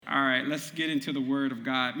All right, let's get into the Word of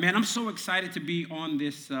God. Man, I'm so excited to be on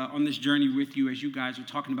this journey with you as you guys are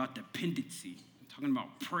talking about dependency, talking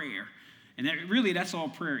about prayer. And that's all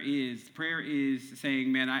prayer is. Prayer is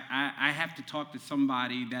saying, man, I have to talk to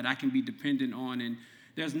somebody that I can be dependent on. And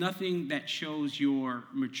there's nothing that shows your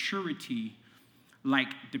maturity like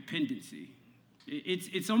dependency.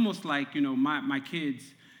 It's almost like, my kids,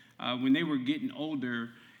 when they were getting older,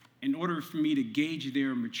 in order for me to gauge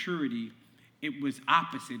their maturity, it was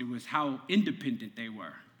opposite. It was how independent they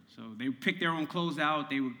were. So they would pick their own clothes out.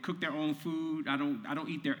 They would cook their own food. I don't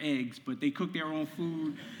eat their eggs, but they cook their own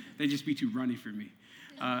food. They'd just be too runny for me.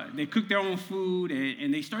 They cook their own food,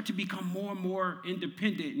 and they start to become more and more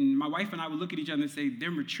independent. And my wife and I would look at each other and say,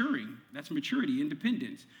 they're maturing. That's maturity,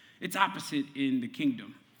 independence. It's opposite in the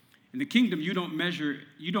kingdom. In the kingdom, you don't measure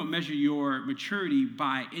your maturity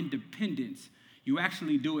by independence. You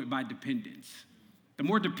actually do it by dependence. The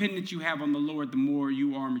more dependence you have on the Lord, the more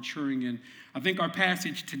you are maturing. And I think our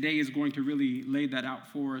passage today is going to really lay that out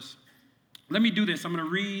for us. Let me do this. I'm going to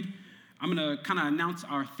read. I'm going to kind of announce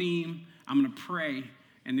our theme. I'm going to pray,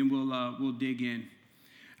 and then we'll dig in.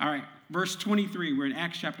 All right, verse 23. We're in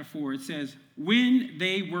Acts chapter 4. It says, when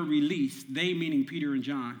they were released, they meaning Peter and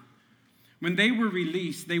John, when they were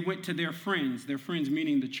released, they went to their friends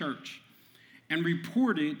meaning the church, and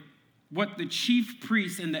reported what the chief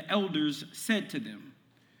priests and the elders said to them.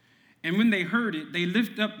 And when they heard it, they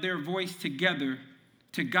lifted up their voice together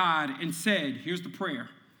to God and said, here's the prayer,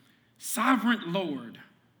 Sovereign Lord,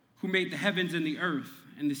 who made the heavens and the earth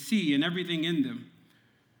and the sea and everything in them,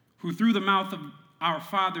 who through the mouth of our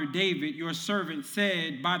father David, your servant,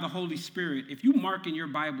 said by the Holy Spirit. If you mark in your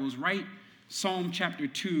Bibles, write Psalm chapter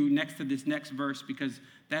 2 next to this next verse, because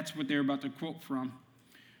that's what they're about to quote from.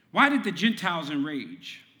 Why did the Gentiles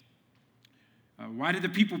enrage? Why did the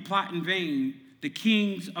people plot in vain? The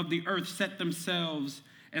kings of the earth set themselves,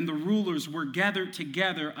 and the rulers were gathered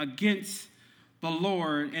together against the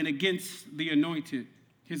Lord and against the anointed,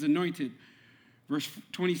 his anointed. Verse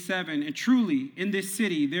 27, and truly in this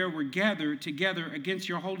city there were gathered together against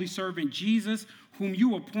your holy servant Jesus, whom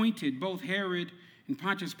you appointed, both Herod and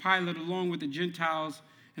Pontius Pilate, along with the Gentiles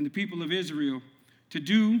and the people of Israel, to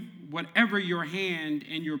do whatever your hand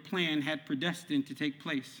and your plan had predestined to take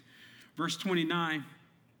place. Verse 29,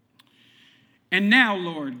 and now,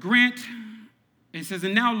 Lord,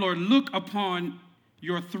 look upon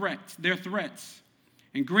their threats,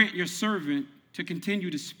 and grant your servant to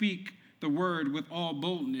continue to speak the word with all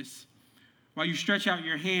boldness, while you stretch out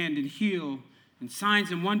your hand and heal, and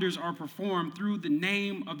signs and wonders are performed through the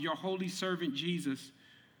name of your holy servant Jesus.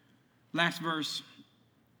 Last verse.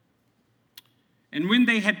 And when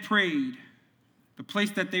they had prayed, the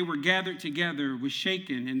place that they were gathered together was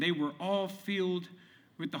shaken, and they were all filled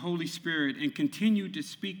with the Holy Spirit and continued to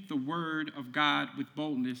speak the word of God with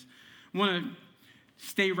boldness. I want to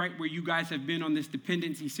stay right where you guys have been on this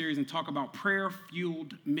dependency series and talk about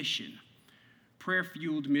prayer-fueled mission.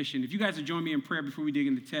 Prayer-fueled mission. If you guys would join me in prayer before we dig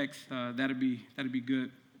into the text, that'd be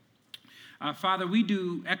good. Father, we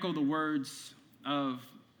do echo the words of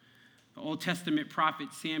the Old Testament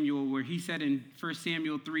prophet Samuel, where he said in 1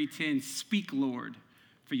 Samuel 3:10, speak, Lord,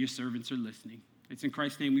 for your servants are listening. It's in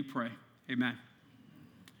Christ's name we pray. Amen.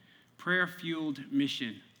 Prayer-fueled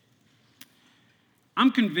mission.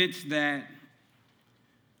 I'm convinced that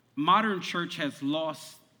modern church has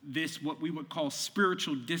lost this, what we would call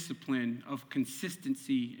spiritual discipline of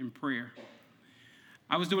consistency in prayer.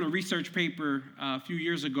 I was doing a research paper a few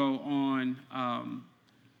years ago on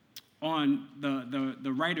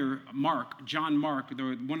the writer John Mark,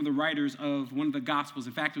 one of the writers of one of the Gospels.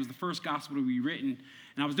 In fact, it was the first gospel to be written.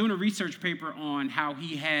 And I was doing a research paper on how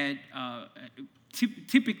he had,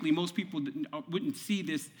 typically most people wouldn't see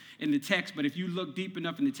this in the text, but if you look deep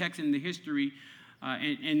enough in the text and in the history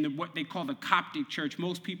and what they call the Coptic church,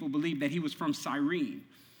 most people believe that he was from Cyrene.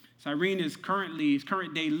 Cyrene is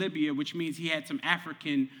current-day Libya, which means he had some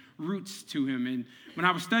African roots to him. And when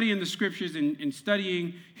I was studying the scriptures and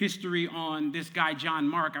studying history on this guy, John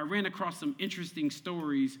Mark, I ran across some interesting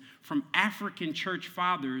stories from African church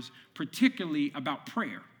fathers, particularly about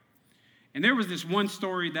prayer. And there was this one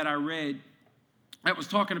story that I read that was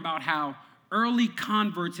talking about how early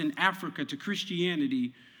converts in Africa to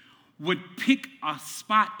Christianity would pick a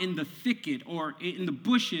spot in the thicket or in the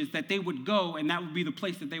bushes that they would go, and that would be the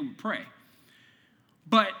place that they would pray.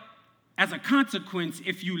 But as a consequence,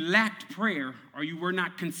 if you lacked prayer or you were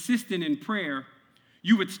not consistent in prayer,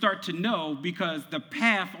 you would start to know, because the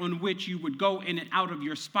path on which you would go in and out of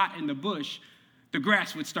your spot in the bush, the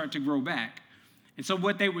grass would start to grow back. And so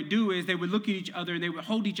what they would do is they would look at each other and they would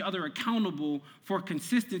hold each other accountable for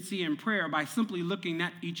consistency in prayer by simply looking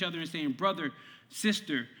at each other and saying, brother,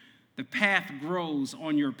 sister, the path grows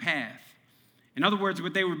on your path. In other words,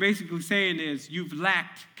 what they were basically saying is you've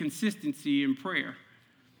lacked consistency in prayer.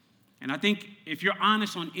 And I think if you're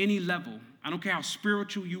honest on any level, I don't care how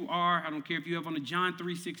spiritual you are, I don't care if you have on a John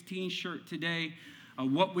 3:16 shirt today, a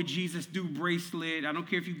What Would Jesus Do bracelet, I don't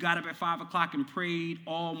care if you got up at 5 o'clock and prayed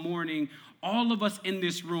all morning, all of us in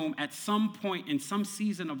this room at some point in some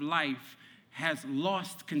season of life has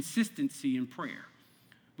lost consistency in prayer.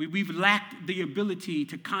 We've lacked the ability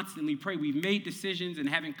to constantly pray. We've made decisions and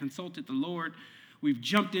haven't consulted the Lord. We've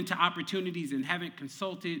jumped into opportunities and haven't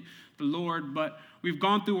consulted the Lord, but we've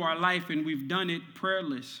gone through our life and we've done it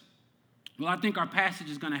prayerless. Well, I think our passage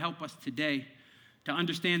is going to help us today to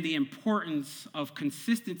understand the importance of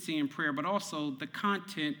consistency in prayer, but also the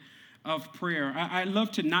content of prayer. I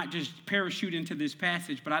love to not just parachute into this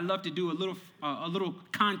passage, but I love to do a little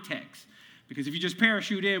context. Because if you just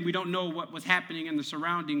parachute in, we don't know what was happening in the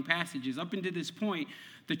surrounding passages. Up until this point,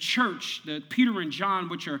 the church, the Peter and John,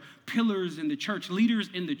 which are pillars in the church, leaders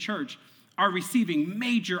in the church, are receiving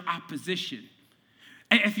major opposition.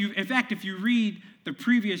 In fact, if you read the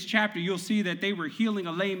previous chapter, you'll see that they were healing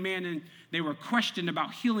a lame man and they were questioned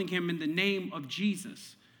about healing him in the name of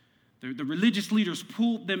Jesus. The religious leaders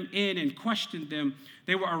pulled them in and questioned them.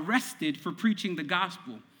 They were arrested for preaching the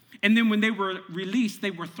gospel. And then when they were released,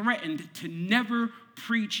 they were threatened to never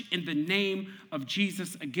preach in the name of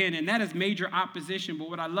Jesus again. And that is major opposition.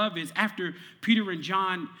 But what I love is after Peter and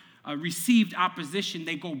John received opposition,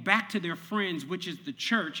 they go back to their friends, which is the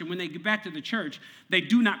church. And when they get back to the church, they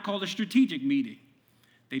do not call a strategic meeting.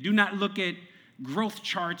 They do not look at growth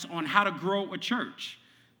charts on how to grow a church.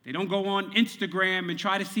 They don't go on Instagram and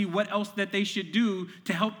try to see what else that they should do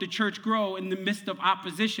to help the church grow in the midst of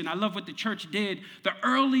opposition. I love what the church did. The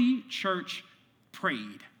early church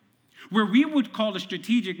prayed. Where we would call a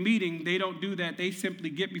strategic meeting, they don't do that. They simply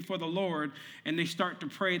get before the Lord and they start to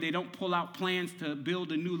pray. They don't pull out plans to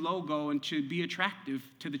build a new logo and to be attractive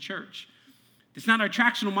to the church. It's not an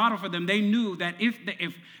attractional model for them. They knew that if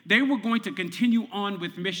they were going to continue on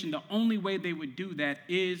with mission, the only way they would do that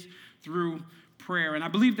is through prayer. And I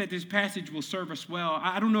believe that this passage will serve us well.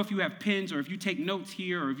 I don't know if you have pens or if you take notes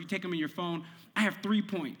here or if you take them in your phone. I have 3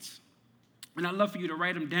 points, and I'd love for you to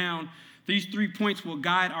write them down. These 3 points will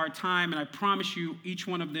guide our time, and I promise you each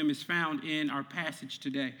one of them is found in our passage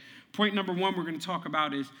today. Point number 1 we're going to talk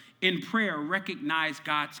about is in prayer, recognize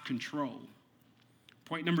God's control.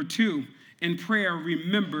 Point number 2, in prayer,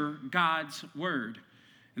 remember God's word.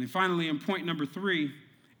 And then finally, in point number 3,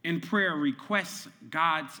 in prayer, request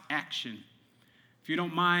God's action. If you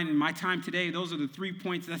don't mind my time today, those are the 3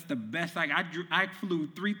 points. That's the best. I flew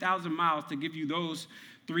 3,000 miles to give you those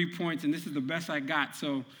 3 points, and this is the best I got.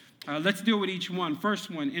 So let's deal with each one.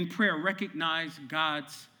 First one, in prayer, recognize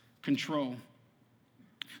God's control.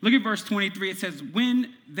 Look at verse 23. It says,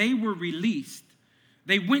 when they were released,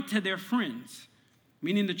 they went to their friends,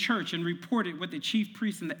 meaning the church, and reported what the chief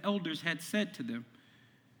priests and the elders had said to them.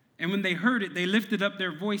 And when they heard it, they lifted up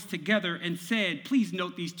their voice together and said, please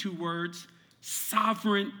note these 2 words,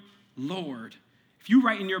 Sovereign Lord. If you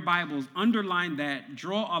write in your Bibles, underline that,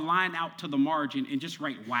 draw a line out to the margin, and just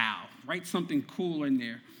write wow. Write something cool in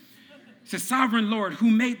there. It says, Sovereign Lord,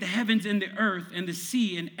 who made the heavens and the earth and the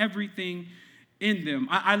sea and everything in them.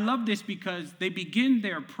 I love this because they begin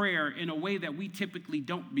their prayer in a way that we typically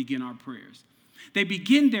don't begin our prayers. They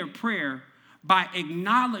begin their prayer by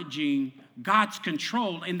acknowledging God's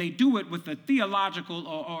control, and they do it with a theological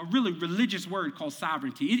or really religious word called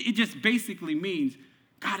sovereignty. It just basically means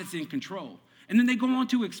God is in control. And then they go on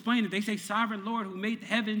to explain it. They say, Sovereign Lord, who made the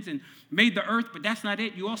heavens and made the earth, but that's not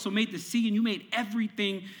it. You also made the sea, and you made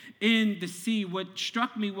everything in the sea. What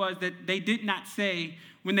struck me was that they did not say,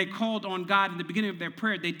 when they called on God in the beginning of their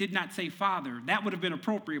prayer, they did not say Father. That would have been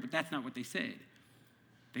appropriate, but that's not what they said.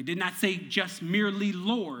 They did not say just merely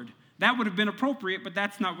Lord. That would have been appropriate, but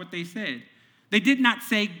that's not what they said. They did not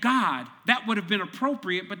say God. That would have been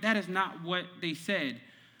appropriate, but that is not what they said.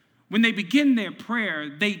 When they begin their prayer,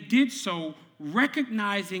 they did so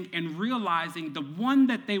recognizing and realizing the one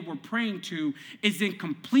that they were praying to is in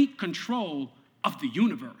complete control of the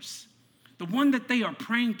universe. The one that they are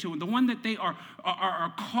praying to and the one that they are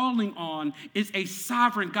calling on is a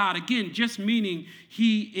sovereign God. Again, just meaning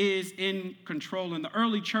he is in control. And the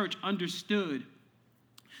early church understood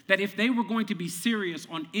that if they were going to be serious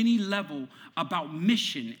on any level about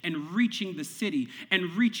mission and reaching the city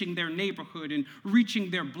and reaching their neighborhood and reaching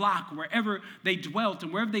their block, wherever they dwelt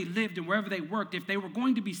and wherever they lived and wherever they worked, if they were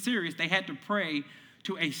going to be serious, they had to pray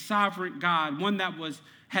to a sovereign God, one that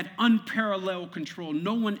had unparalleled control.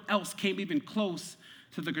 No one else came even close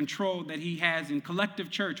to the control that he has. In Collective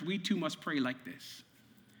Church, we too must pray like this.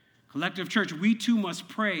 Collective Church, we too must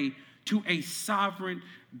pray to a sovereign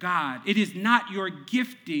God. It is not your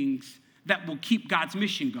giftings that will keep God's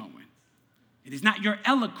mission going. It is not your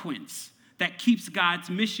eloquence that keeps God's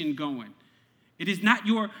mission going. It is not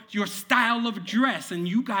your style of dress, and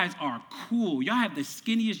you guys are cool. Y'all have the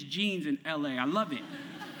skinniest jeans in LA. I love it.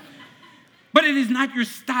 But it is not your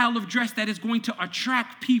style of dress that is going to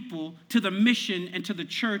attract people to the mission and to the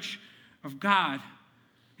church of God.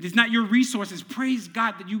 It is not your resources. Praise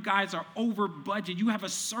God that you guys are over budget. You have a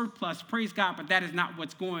surplus. Praise God, but that is not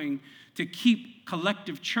what's going to keep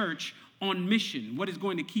Collective Church on mission. What is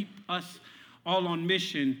going to keep us all on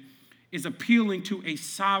mission is appealing to a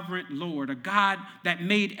sovereign Lord, a God that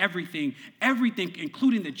made everything,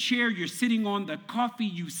 including the chair you're sitting on, the coffee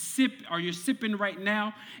you sip or you're sipping right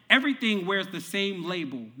now. Everything wears the same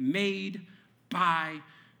label, made by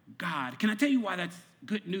God. Can I tell you why that's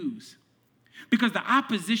good news? Because the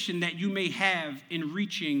opposition that you may have in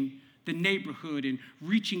reaching the neighborhood and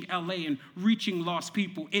reaching LA and reaching lost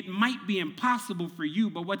people, it might be impossible for you,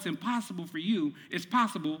 but what's impossible for you is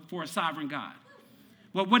possible for a sovereign God.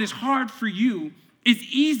 Well, what is hard for you is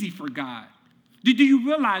easy for God. Do you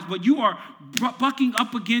realize what you are bucking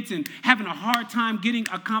up against and having a hard time getting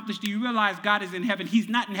accomplished? Do you realize God is in heaven? He's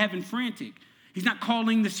not in heaven frantic. He's not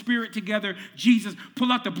calling the Spirit together. Jesus,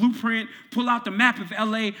 pull out the blueprint, pull out the map of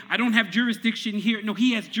LA. I don't have jurisdiction here. No,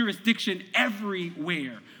 he has jurisdiction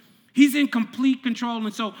everywhere. He's in complete control.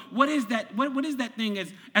 And so what is that? What is that thing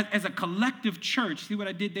as a collective church? See what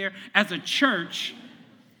I did there? As a church,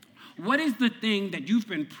 what is the thing that you've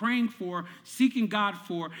been praying for, seeking God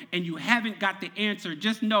for, and you haven't got the answer?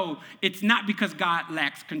 Just know it's not because God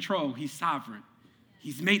lacks control. He's sovereign.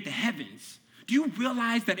 He's made the heavens. Do you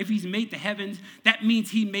realize that if he's made the heavens, that means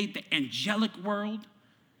he made the angelic world?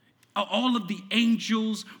 All of the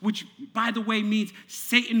angels, which, by the way, means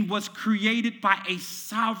Satan was created by a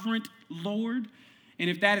sovereign Lord. And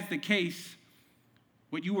if that is the case,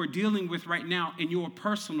 what you are dealing with right now in your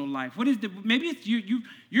personal life, maybe it's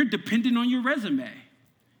you're dependent on your resume.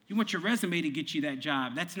 You want your resume to get you that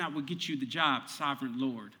job. That's not what gets you the job, sovereign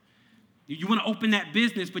Lord. You want to open that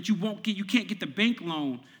business, but you can't get the bank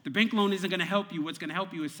loan. The bank loan isn't going to help you. What's going to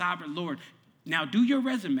help you is sovereign Lord. Now do your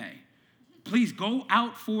resume. Please go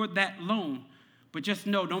out for that loan. But just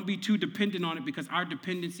know, don't be too dependent on it, because our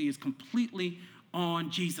dependency is completely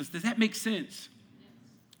on Jesus. Does that make sense?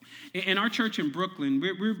 In our church in Brooklyn,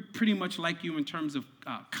 we're pretty much like you in terms of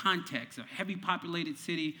context. A heavy populated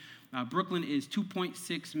city. Brooklyn is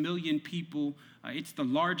 2.6 million people. It's the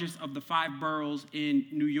largest of the 5 boroughs in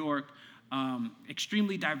New York.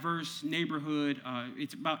 Extremely diverse neighborhood.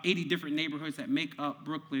 It's about 80 different neighborhoods that make up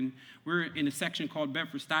Brooklyn. We're in a section called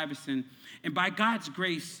Bedford-Stuyvesant. And by God's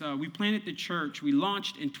grace, we planted the church. We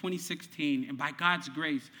launched in 2016. And by God's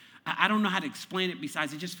grace, I don't know how to explain it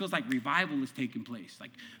besides it just feels like revival is taking place.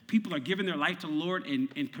 Like people are giving their life to the Lord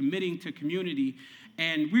and committing to community.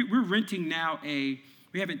 And we're renting now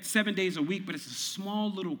we have it 7 days a week, but it's a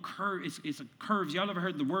small little curve. It's a curves. Y'all ever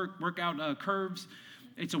heard the workout curves?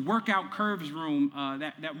 It's a workout curves room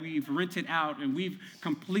that we've rented out, and we've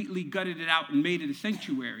completely gutted it out and made it a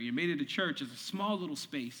sanctuary and made it a church. It's a small little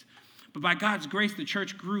space. But by God's grace, the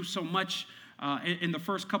church grew so much in the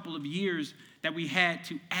first couple of years that we had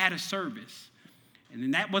to add a service. And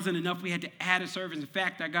then that wasn't enough. We had to add a service. In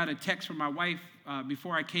fact, I got a text from my wife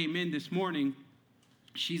before I came in this morning.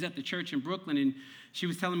 She's at the church in Brooklyn, and she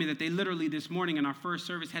was telling me that they literally this morning in our first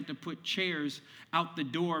service had to put chairs out the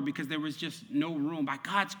door because there was just no room. By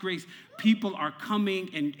God's grace, people are coming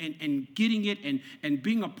and getting it and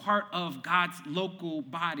being a part of God's local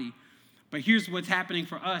body. But here's what's happening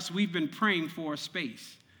for us. We've been praying for a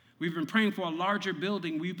space. We've been praying for a larger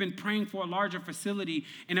building. We've been praying for a larger facility.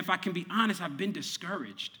 And if I can be honest, I've been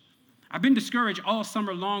discouraged. I've been discouraged all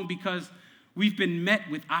summer long because we've been met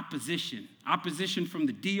with opposition. Opposition from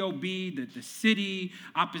the DOB, the city,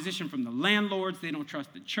 opposition from the landlords. They don't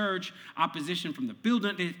trust the church. Opposition from the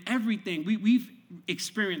building. Everything. We've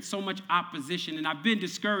experienced so much opposition, and I've been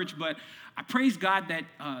discouraged, but I praise God that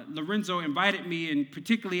Lorenzo invited me and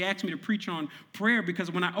particularly asked me to preach on prayer,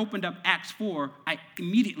 because when I opened up Acts 4, I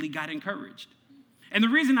immediately got encouraged. And the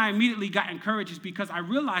reason I immediately got encouraged is because I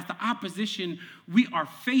realized the opposition we are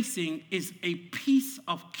facing is a piece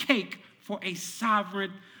of cake for a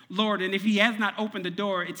sovereign Lord. And if he has not opened the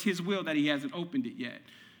door, it's his will that he hasn't opened it yet.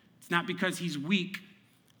 It's not because he's weak.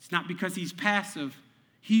 It's not because he's passive.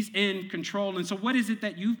 He's in control. And so what is it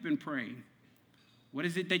that you've been praying? What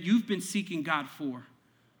is it that you've been seeking God for?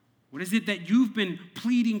 What is it that you've been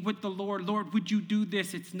pleading with the Lord? Lord, would you do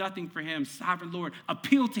this? It's nothing for him. Sovereign Lord,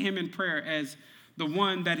 appeal to him in prayer as the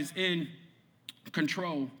one that is in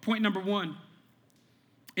control. Point number 1.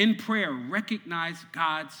 in prayer, recognize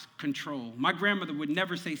God's control. My grandmother would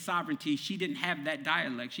never say sovereignty. She didn't have that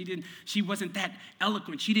dialect. She wasn't that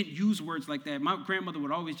eloquent. She didn't use words like that. My grandmother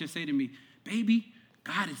would always just say to me, baby,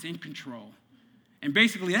 God is in control. And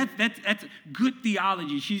basically, that's good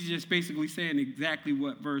theology. She's just basically saying exactly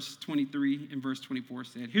what verse 23 and verse 24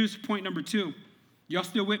 said. Here's point number 2. Y'all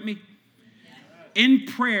still with me? In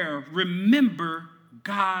prayer, remember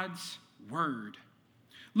God's word.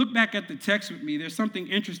 Look back at the text with me. There's something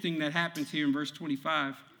interesting that happens here in verse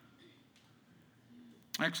 25.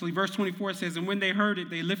 Actually, verse 24 says, and when they heard it,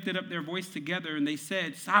 they lifted up their voice together, and they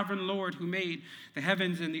said, Sovereign Lord, who made the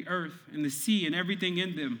heavens and the earth and the sea and everything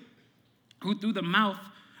in them, who through the mouth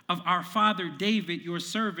of our father David, your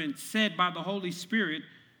servant, said by the Holy Spirit,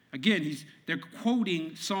 again, they're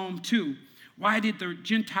quoting Psalm 2, why did the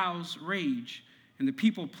Gentiles rage, and the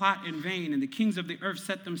people plot in vain, and the kings of the earth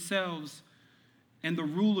set themselves, and the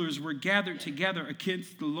rulers were gathered together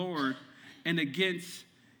against the Lord and against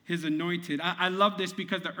his anointed. I love this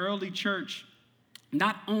because the early church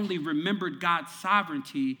not only remembered God's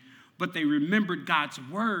sovereignty, but they remembered God's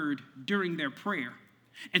word during their prayer.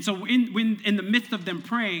 And so in the midst of them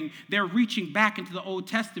praying, they're reaching back into the Old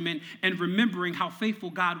Testament and remembering how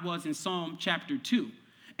faithful God was in Psalm chapter 2.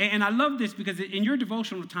 And I love this because in your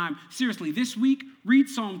devotional time, seriously, this week, read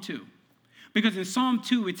Psalm 2. Because in Psalm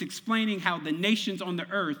 2, it's explaining how the nations on the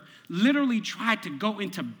earth literally tried to go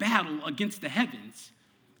into battle against the heavens.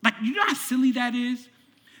 Like, you know how silly that is?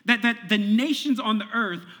 That the nations on the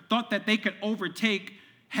earth thought that they could overtake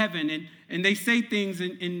heaven. And they say things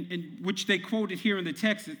in which they quoted here in the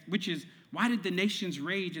text, which is, why did the nations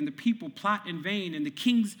rage and the people plot in vain, and the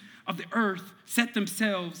kings of the earth set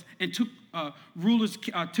themselves and rulers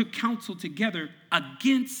took counsel together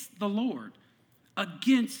against the Lord,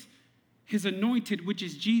 against his anointed, which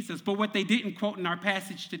is Jesus. But what they didn't quote in our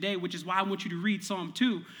passage today, which is why I want you to read Psalm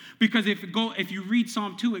 2, because if you read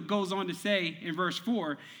Psalm 2, it goes on to say in verse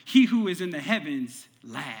 4, he who is in the heavens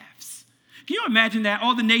laughs. Can you imagine that?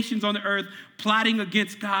 All the nations on the earth plotting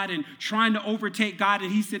against God and trying to overtake God, and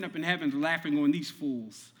he's sitting up in heaven laughing on these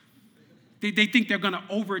fools. They think they're going to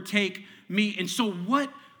overtake me. And so what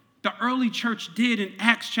the early church did in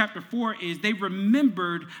Acts chapter 4 is they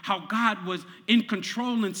remembered how God was in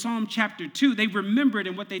control in Psalm chapter 2. They remembered,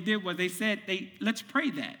 and what they did was they said, let's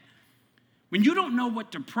pray that. When you don't know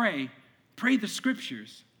what to pray the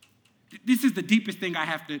scriptures. This is the deepest thing I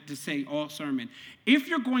have to say all sermon. If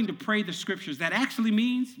you're going to pray the scriptures, that actually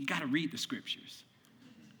means you got to read the scriptures.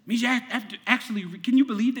 It means you have to actually, can you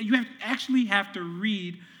believe that? You actually have to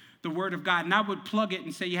read the word of God. And I would plug it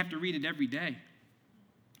and say you have to read it every day.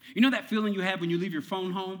 You know that feeling you have when you leave your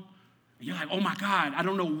phone home? And you're like, oh my God, I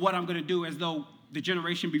don't know what I'm going to do, as though the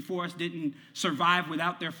generation before us didn't survive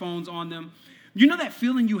without their phones on them. You know that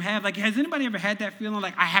feeling you have? Like, has anybody ever had that feeling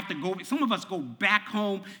like I have to go? Some of us go back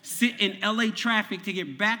home, sit in LA traffic to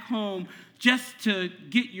get back home just to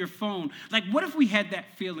get your phone. Like, what if we had that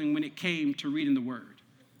feeling when it came to reading the word?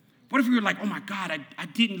 What if we were like, oh my God, I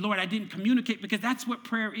didn't communicate? Because that's what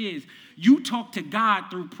prayer is. You talk to God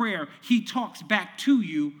through prayer. He talks back to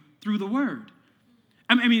you through the word.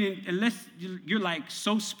 I mean, unless you're like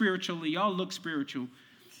so spiritually, y'all look spiritual.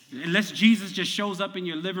 Unless Jesus just shows up in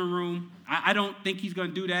your living room, I don't think he's going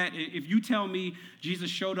to do that. If you tell me Jesus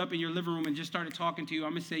showed up in your living room and just started talking to you,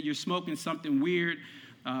 I'm going to say you're smoking something weird,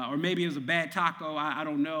 or maybe it was a bad taco, I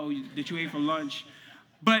don't know, that you ate for lunch.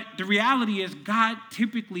 But the reality is God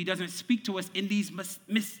typically doesn't speak to us in these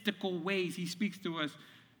mystical ways. He speaks to us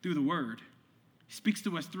through the word. He speaks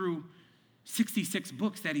to us through 66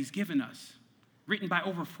 books that he's given us, written by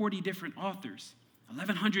over 40 different authors.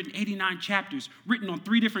 1,189 chapters, written on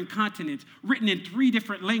 3 different continents, written in 3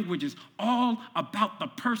 different languages, all about the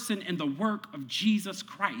person and the work of Jesus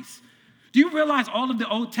Christ. Do you realize all of the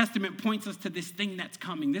Old Testament points us to this thing that's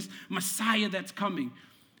coming, this Messiah that's coming?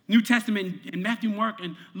 New Testament in Matthew, Mark,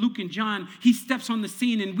 and Luke, and John, he steps on the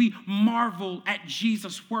scene and we marvel at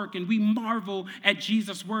Jesus' work, and we marvel at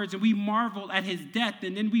Jesus' words, and we marvel at his death,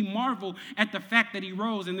 and then we marvel at the fact that he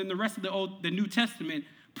rose, and then the rest of the New Testament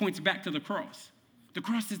points back to the cross. The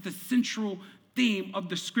cross is the central theme of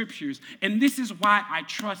the scriptures. And this is why I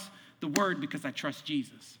trust the word, because I trust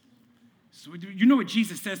Jesus. So you know what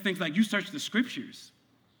Jesus says, things like, you search the scriptures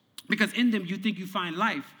because in them you think you find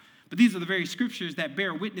life. But these are the very scriptures that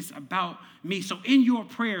bear witness about me. So in your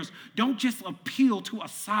prayers, don't just appeal to a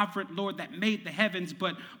sovereign Lord that made the heavens,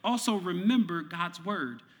 but also remember God's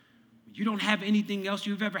word. You don't have anything else.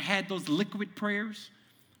 You've ever had those liquid prayers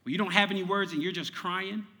where you don't have any words and you're just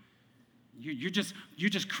crying? You're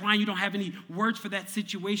just crying. You don't have any words for that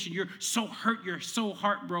situation. You're so hurt. You're so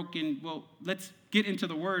heartbroken. Well, let's get into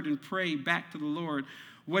the word and pray back to the Lord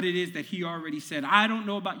what it is that he already said. I don't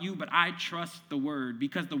know about you, but I trust the word,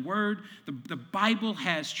 because the word, the Bible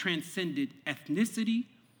has transcended ethnicity.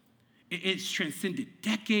 It's transcended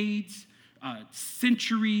decades,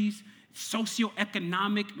 centuries,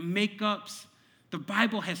 socioeconomic makeups. The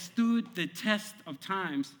Bible has stood the test of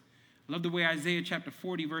times. I love the way Isaiah chapter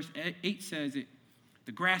 40, verse 8 says it.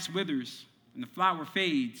 The grass withers and the flower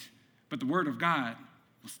fades, but the word of God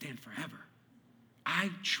will stand forever.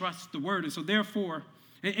 I trust the word. And so therefore,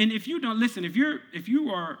 and if you don't listen, if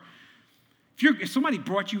somebody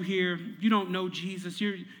brought you here, you don't know Jesus,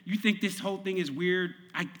 you think this whole thing is weird,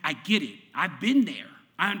 I get it. I've been there.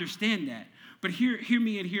 I understand that. But hear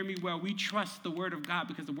me and hear me well. We trust the word of God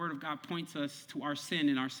because the word of God points us to our sin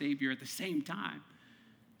and our Savior at the same time.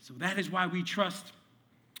 So that is why we trust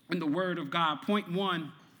in the word of God. Point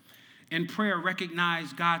one, in prayer,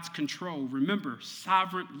 recognize God's control. Remember,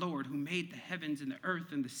 sovereign Lord who made the heavens and the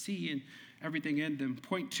earth and the sea and everything in them.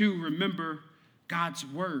 Point two, remember God's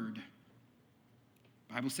word.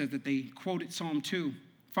 The Bible says that they quoted Psalm 2.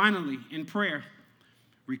 Finally, in prayer,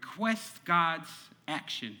 request God's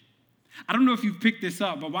action. I don't know if you've picked this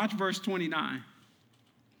up, but watch verse 29.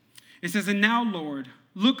 It says, and now, Lord,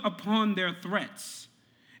 look upon their threats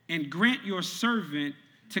and grant your servant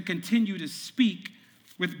to continue to speak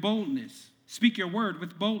with boldness. Speak your word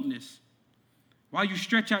with boldness. While you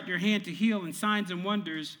stretch out your hand to heal, and signs and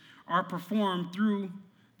wonders are performed through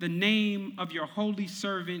the name of your holy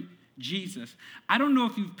servant, Jesus. I don't know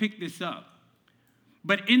if you've picked this up,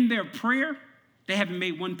 but in their prayer, they haven't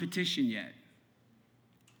made one petition yet.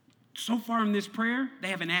 So far in this prayer, they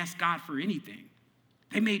haven't asked God for anything.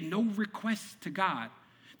 They made no requests to God.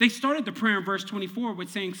 They started the prayer in verse 24 with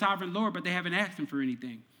saying, Sovereign Lord, but they haven't asked him for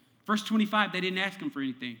anything. Verse 25, they didn't ask him for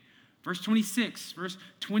anything. Verse 26, verse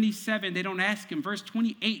 27, they don't ask him. Verse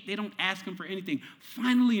 28, they don't ask him for anything.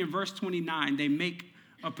 Finally, in verse 29, they make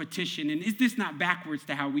a petition. And is this not backwards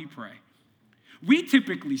to how we pray? We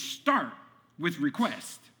typically start with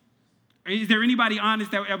request. Is there anybody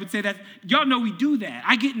honest that would say that? Y'all know we do that.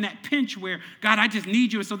 I get in that pinch where, God, I just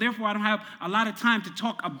need you, and so therefore I don't have a lot of time to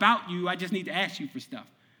talk about you. I just need to ask you for stuff.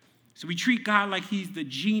 So we treat God like he's the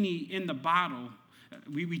genie in the bottle.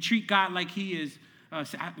 We treat God like he is,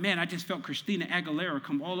 man, I just felt Christina Aguilera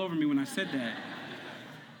come all over me when I said that.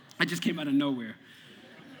 I just came out of nowhere.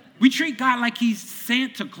 We treat God like he's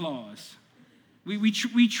Santa Claus. We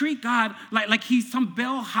treat God like he's some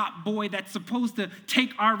bellhop boy that's supposed to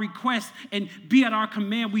take our requests and be at our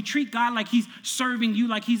command. We treat God like he's serving you,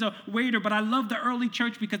 like he's a waiter. But I love the early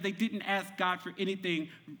church because they didn't ask God for anything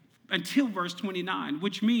until verse 29,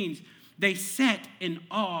 which means they sat in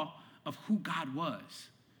awe of who God was.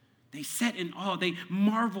 They sat in awe. They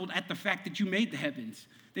marveled at the fact that you made the heavens.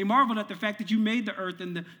 They marveled at the fact that you made the earth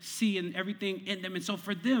and the sea and everything in them. And so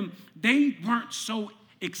for them, they weren't so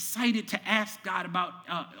excited to ask God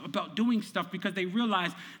about doing stuff because they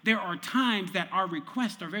realized there are times that our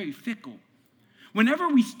requests are very fickle. Whenever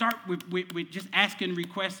we start with just asking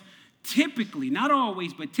requests, typically, not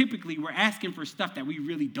always, but typically, we're asking for stuff that we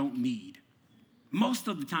really don't need. Most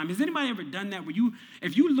of the time. Has anybody ever done that?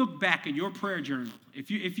 If you look back at your prayer journal,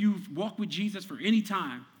 if you've walked with Jesus for any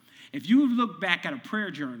time, if you look back at a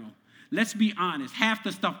prayer journal, let's be honest, half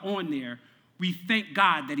the stuff on there, we thank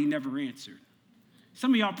God that he never answered.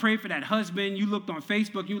 Some of y'all prayed for that husband. You looked on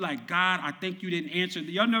Facebook, you like, God, I think you didn't answer.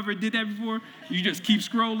 Y'all never did that before? You just keep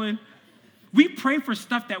scrolling. We pray for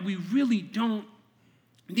stuff that we really don't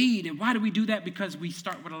need. And why do we do that? Because we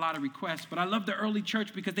start with a lot of requests. But I love the early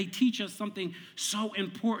church because they teach us something so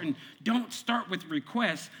important. Don't start with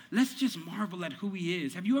requests. Let's just marvel at who he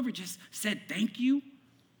is. Have you ever just said thank you?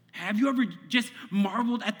 Have you ever just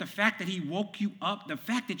marveled at the fact that he woke you up? The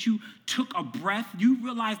fact that you took a breath? You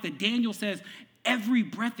realize that Daniel says every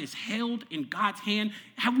breath is held in God's hand.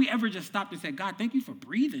 Have we ever just stopped and said, God, thank you for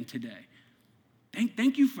breathing today.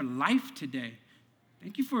 Thank you for life today.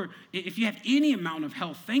 Thank you for, if you have any amount of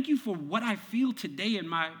health, thank you for what I feel today in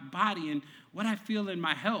my body and what I feel in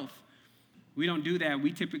my health. We don't do that.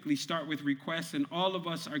 We typically start with requests, and all of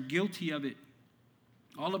us are guilty of it.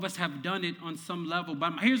 All of us have done it on some level.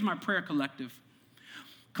 But here's my prayer collective.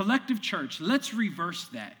 Collective church, let's reverse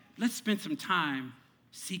that. Let's spend some time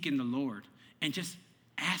seeking the Lord and just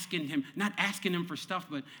asking him, not asking him for stuff,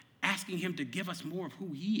 but asking him to give us more of who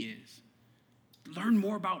he is. Learn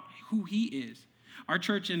more about who he is. Our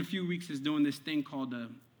church in a few weeks is doing this thing called a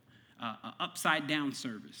upside down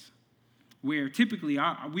service, where typically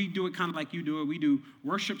we do it kind of like you do it. We do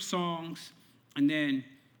worship songs, and then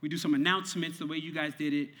we do some announcements the way you guys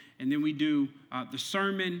did it, and then we do the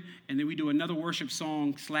sermon, and then we do another worship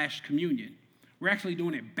song / communion. We're actually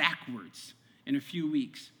doing it backwards in a few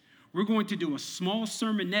weeks. we're going to do a small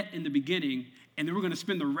sermonette in the beginning, and then we're going to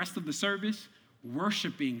spend the rest of the service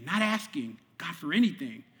worshiping, not asking God for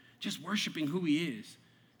anything, just worshiping who he is,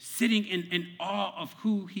 sitting in awe of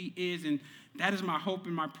who he is. And that is my hope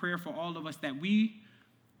and my prayer for all of us, that we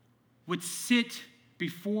would sit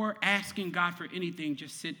before asking God for anything,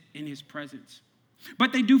 just sit in his presence.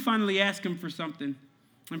 But they do finally ask him for something.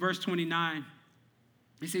 In verse 29,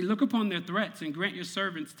 they say, look upon their threats and grant your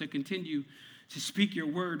servants to continue to speak your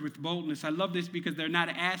word with boldness. I love this because they're not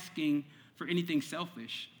asking for anything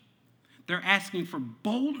selfish. They're asking for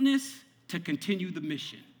boldness to continue the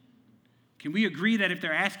mission. Can we agree that if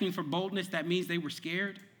they're asking for boldness, that means they were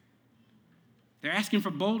scared? They're asking for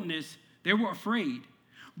boldness. They were afraid.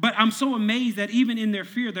 But I'm so amazed that even in their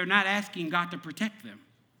fear, they're not asking God to protect them.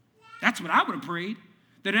 That's what I would have prayed.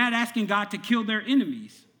 They're not asking God to kill their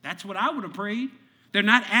enemies. That's what I would have prayed. They're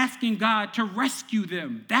not asking God to rescue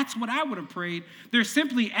them. That's what I would have prayed. They're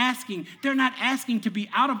simply asking. They're not asking to be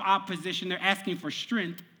out of opposition. They're asking for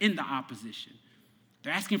strength in the opposition.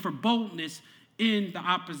 They're asking for boldness in the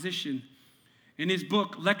opposition. In his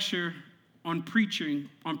book, Lecture on Preaching,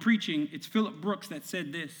 it's Philip Brooks that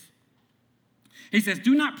said this. He says,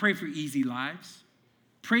 do not pray for easy lives.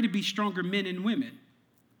 Pray to be stronger men and women.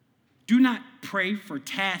 Do not pray for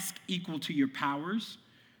tasks equal to your powers.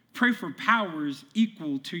 Pray for powers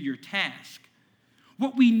equal to your task.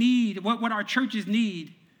 What we need, what our churches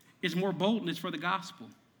need, is more boldness for the gospel.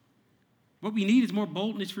 What we need is more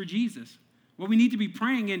boldness for Jesus. What we need to be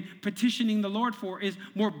praying and petitioning the Lord for is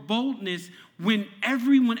more boldness when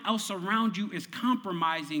everyone else around you is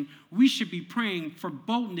compromising. We should be praying for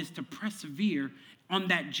boldness to persevere on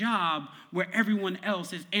that job where everyone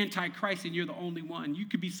else is anti-Christ and you're the only one. You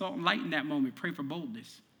could be salt and light in that moment. Pray for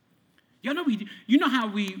boldness. You know how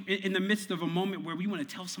we, in the midst of a moment where we want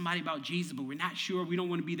to tell somebody about Jesus, but we're not sure, we don't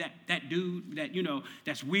want to be that dude that,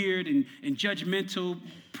 that's weird and judgmental.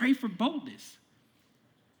 Pray for boldness.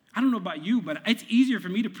 I don't know about you, but it's easier for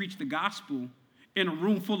me to preach the gospel in a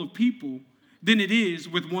room full of people than it is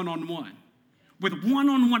with one-on-one. With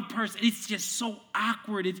one-on-one person, it's just so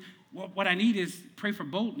awkward. What I need is pray for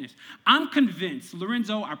boldness. I'm convinced,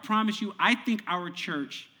 Lorenzo, I promise you, I think our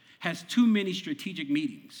church has too many strategic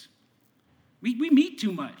meetings. We meet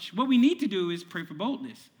too much. What we need to do is pray for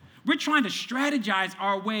boldness. We're trying to strategize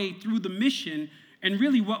our way through the mission, and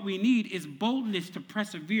really what we need is boldness to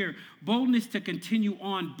persevere, boldness to continue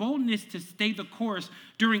on, boldness to stay the course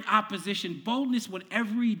during opposition, boldness when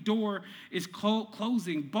every door is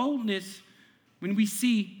closing, boldness when we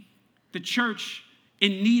see the church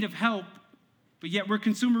in need of help, but yet we're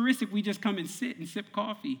consumeristic. We just come and sit and sip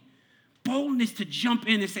coffee. Boldness to jump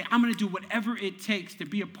in and say, I'm going to do whatever it takes to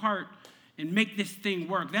be a part and make this thing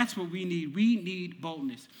work. That's what we need. We need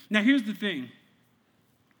boldness. Now, here's the thing.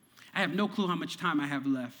 I have no clue how much time I have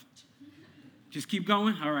left. Just keep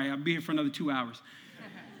going? All right, I'll be here for another 2 hours.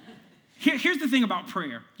 Here's the thing about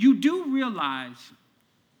prayer. You do realize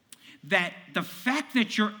that the fact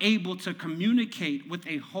that you're able to communicate with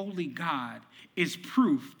a holy God is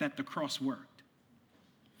proof that the cross worked.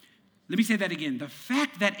 Let me say that again. The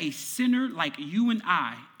fact that a sinner like you and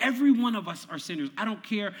I, every one of us are sinners. I don't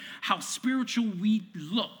care how spiritual we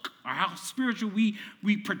look or how spiritual we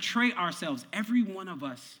portray ourselves. Every one of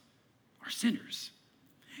us are sinners.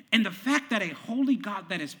 And the fact that a holy God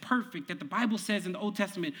that is perfect, that the Bible says in the Old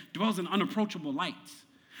Testament, dwells in unapproachable lights.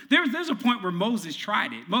 There's a point where Moses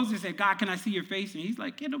tried it. Moses said, God, can I see your face? And he's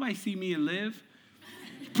like, can't nobody see me and live?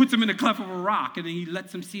 Puts him in the cleft of a rock, and then he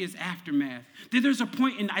lets him see his aftermath. Then there's a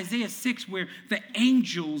point in Isaiah 6 where the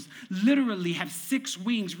angels literally have 6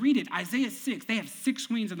 wings. Read it, Isaiah 6. They have 6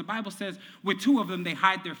 wings, and the Bible says with 2 of them, they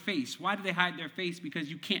hide their face. Why do they hide their face? Because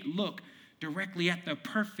you can't look directly at the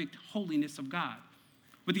perfect holiness of God.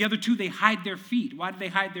 With the other 2, they hide their feet. Why do they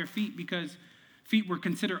hide their feet? Because feet were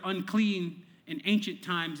considered unclean in ancient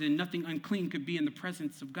times, and nothing unclean could be in the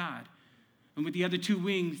presence of God. And with the other 2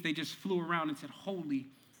 wings, they just flew around and said, holy,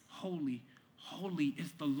 holy, holy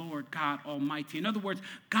is the Lord God Almighty. In other words,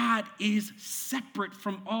 God is separate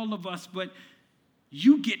from all of us, but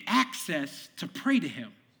you get access to pray to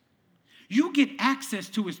him. You get access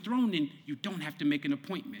to his throne, and you don't have to make an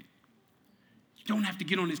appointment. You don't have to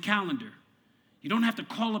get on his calendar. You don't have to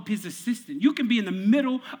call up his assistant. You can be in the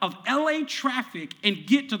middle of LA traffic and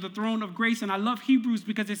get to the throne of grace. And I love Hebrews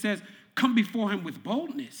because it says, come before him with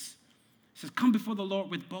boldness. It says, come before the Lord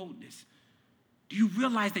with boldness. Do you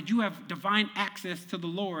realize that you have divine access to the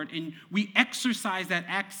Lord? And we exercise that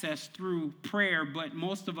access through prayer, but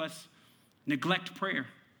most of us neglect prayer.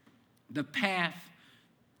 The path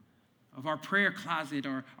of our prayer closet,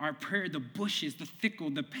 or our prayer, the bushes, the thickle,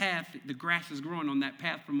 the path, the grass is growing on that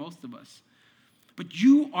path for most of us. But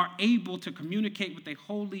you are able to communicate with a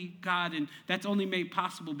holy God, and that's only made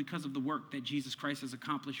possible because of the work that Jesus Christ has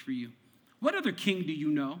accomplished for you. What other king do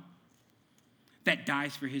you know that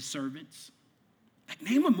dies for his servants? Like,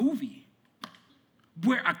 name a movie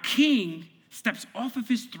where a king steps off of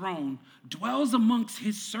his throne, dwells amongst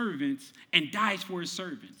his servants, and dies for his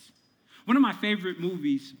servants. One of my favorite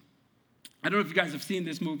movies, I don't know if you guys have seen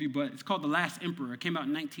this movie, but it's called The Last Emperor. It came out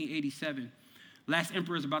in 1987. Last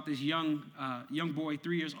Emperor is about this young boy,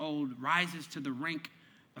 3 years old, rises to the rank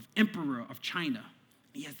of emperor of China.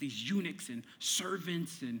 He has these eunuchs and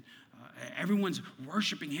servants, and everyone's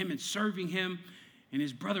worshiping him and serving him. And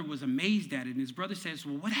his brother was amazed at it. And his brother says,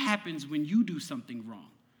 well, what happens when you do something wrong?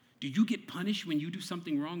 Do you get punished when you do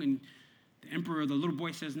something wrong? And the emperor, the little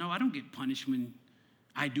boy, says, no, I don't get punished when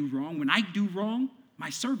I do wrong. When I do wrong, my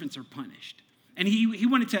servants are punished. And he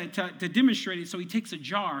wanted to demonstrate it, so he takes a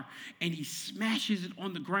jar and he smashes it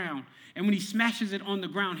on the ground. And when he smashes it on the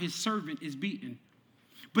ground, his servant is beaten.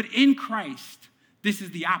 But in Christ, this is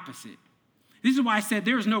the opposite. This is why I said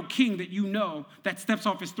there is no king that you know that steps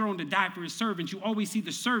off his throne to die for his servants. You always see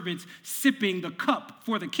the servants sipping the cup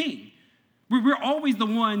for the king. We're always the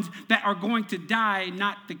ones that are going to die,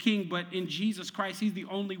 not the king, but in Jesus Christ, he's the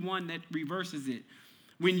only one that reverses it.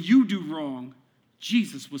 When you do wrong,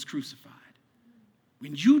 Jesus was crucified.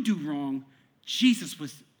 When you do wrong, Jesus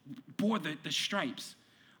bore the stripes.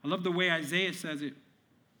 I love the way Isaiah says it.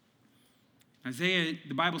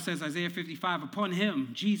 The Bible says, Isaiah 55, upon him,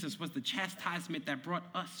 Jesus, was the chastisement that brought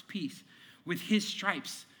us peace. With his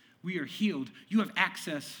stripes, we are healed. You have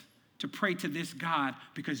access to pray to this God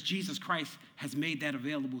because Jesus Christ has made that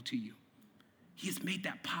available to you. He has made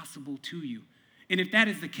that possible to you. And if that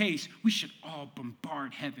is the case, we should all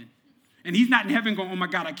bombard heaven. And he's not in heaven going, oh my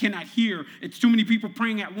God, I cannot hear. It's too many people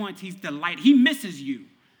praying at once. He's delighted. He misses you.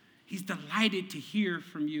 He's delighted to hear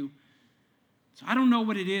from you. So I don't know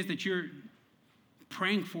what it is that you're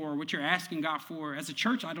praying for, what you're asking God for. As a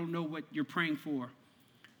church, I don't know what you're praying for.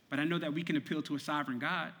 But I know that we can appeal to a sovereign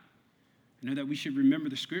God. I know that we should remember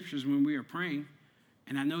the scriptures when we are praying.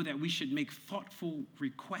 And I know that we should make thoughtful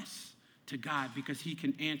requests to God because he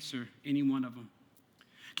can answer any one of them.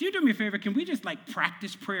 Can you do me a favor? Can we just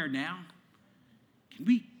practice prayer now?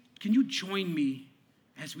 Can you join me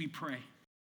as we pray?